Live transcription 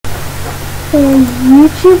And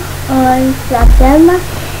YouTube, I got Denmark.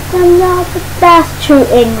 I'm not the best to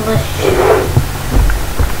English.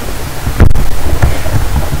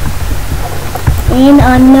 And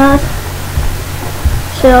I'm not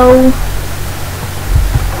so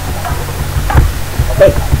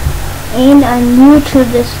big. And I'm new to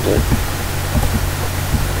this game.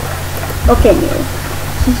 Okay, new.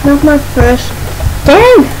 This is not my first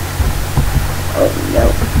time. Oh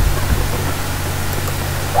no.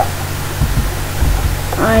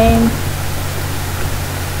 I'm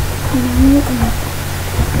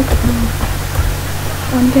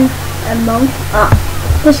under a month.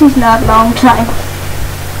 This is not long time.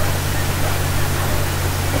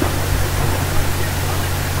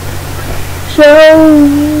 So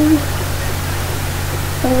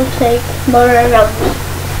I will take more rounds.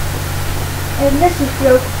 And this is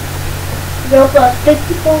roblox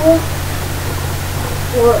 54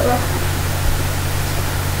 or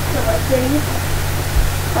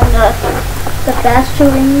I'm not the best to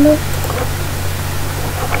English.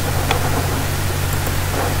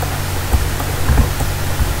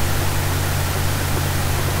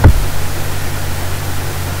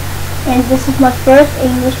 And this is my first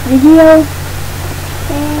English video.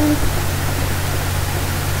 And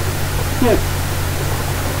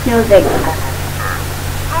music.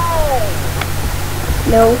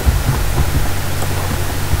 No.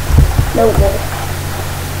 No more.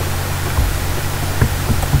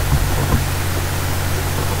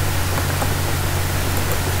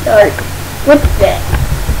 Start. What's that?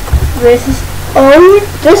 This is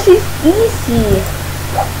this is easy.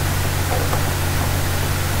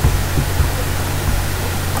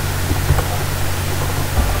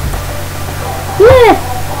 Yeah!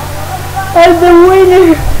 I'm the winner!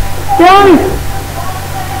 Done!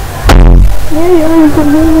 Yeah, I'm the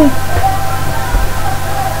winner!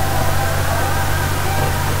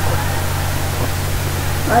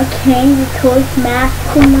 I can record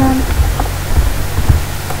maximum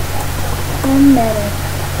 10 minutes.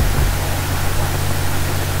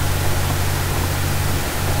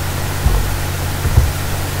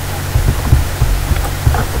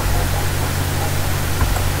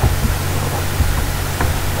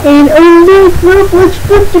 And only roblox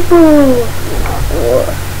 54.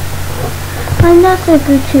 I'm not so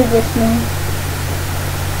good to this man.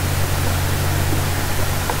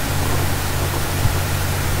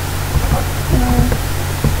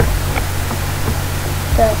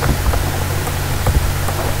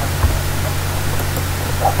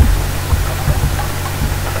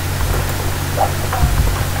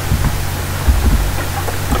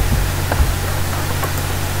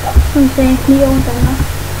 Không xem video tao nó.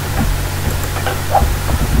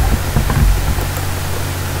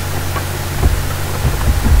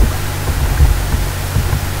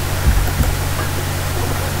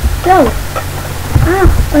 Go!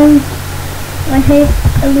 I hate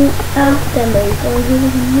a loop after me.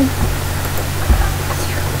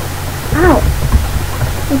 Ow!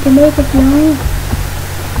 I can make it long.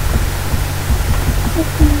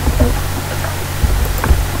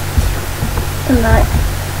 Tonight.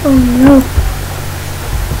 Oh no.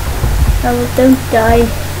 Don't die.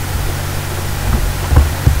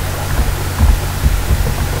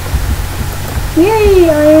 Yay!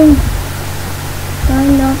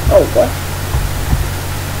 I'm not. Oh what?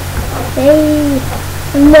 Hey!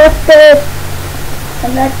 I'm not dead!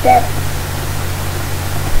 I'm not dead.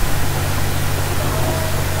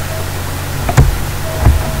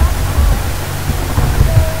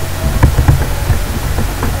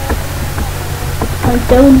 I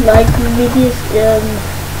don't like videos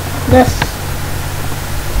less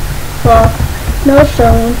for no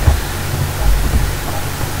sound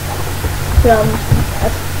from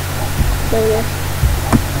players.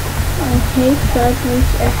 I hate that with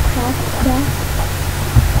a hashtag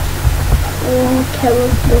or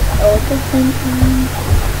carrot with everything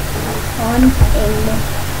on English.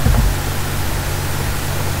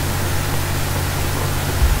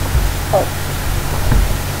 Oh.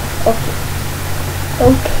 Okay.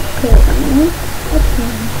 Okay.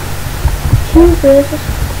 2 versus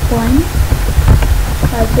 1.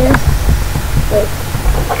 This. Wait.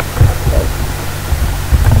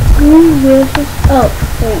 3 versus. Oh,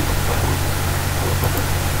 wait.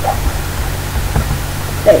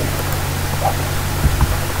 Wait.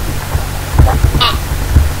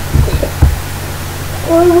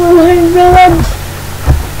 Oh, my God.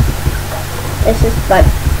 This is fun.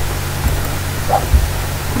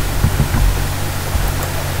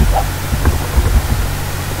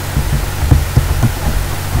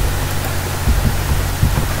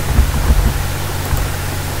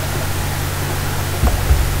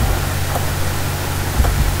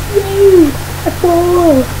 Yay! A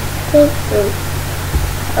ball! Oh.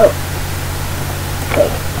 Oh. Okay.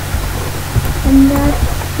 And that's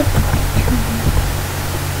the picture.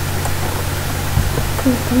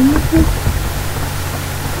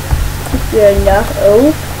 If you're not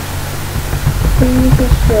old, please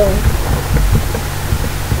just show.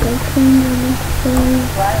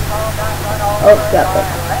 Oh, got it.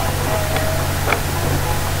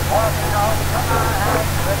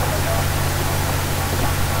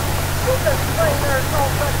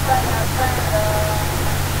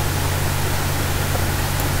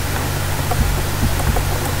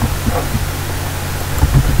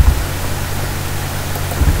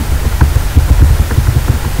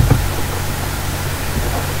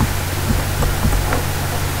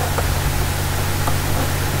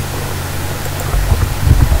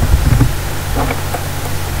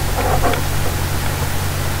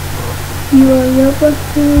 You are your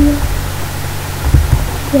person.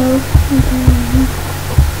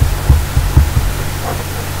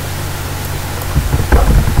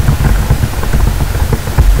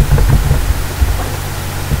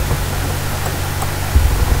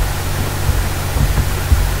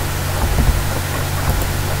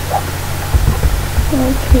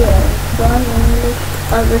 Okay, one English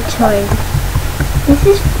all the time. This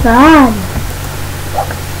is fun.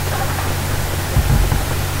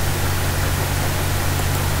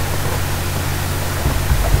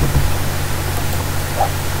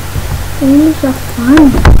 English are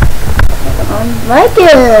fun. I like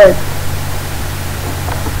it.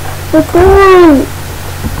 The ball.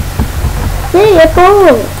 See a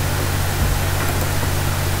ball.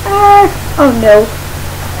 Ah! Oh no.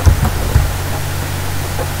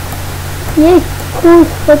 Yay! Go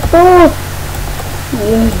the ball.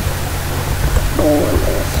 Yay! Ball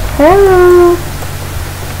is hello.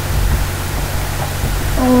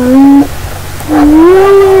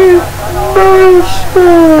 Yay!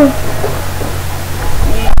 Monster.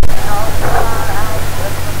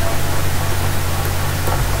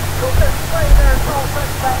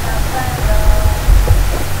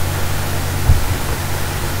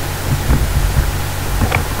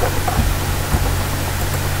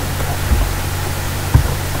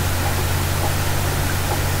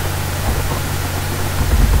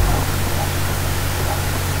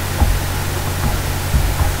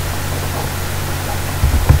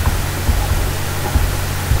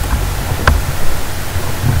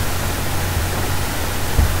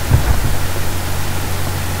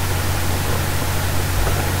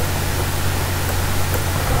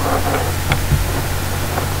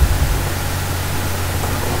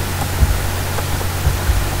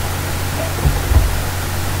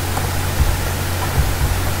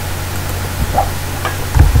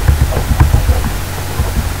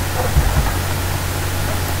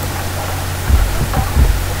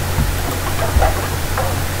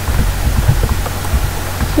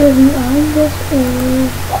 Behind this is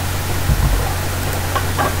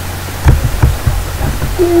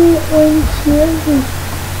cherry.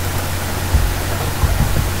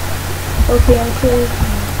 Okay, I'm clear.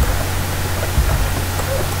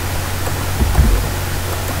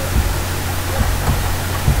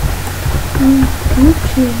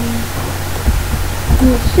 Gucci. The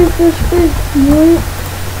super speed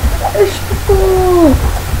vegetable.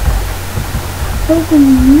 Open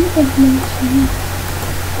me again.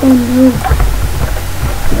 Oh no.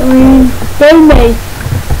 They made.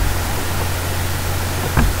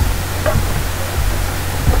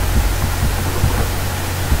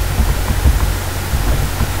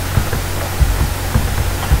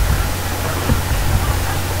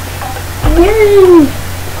 Yay!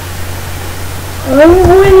 I'm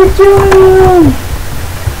going to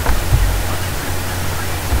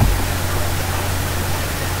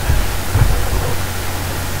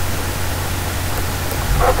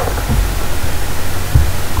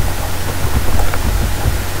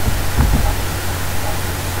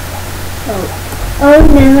Oh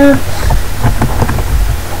no.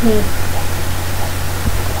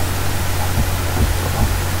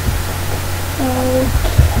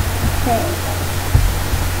 Okay.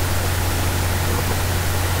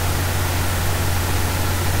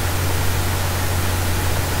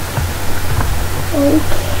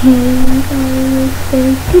 Okay, I will say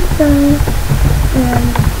goodbye and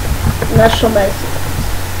national message.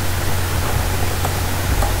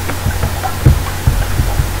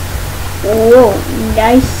 Whoa,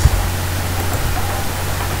 nice.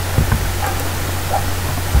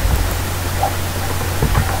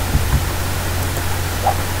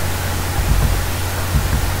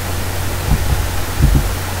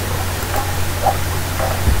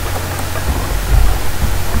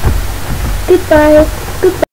 Goodbye. Goodbye.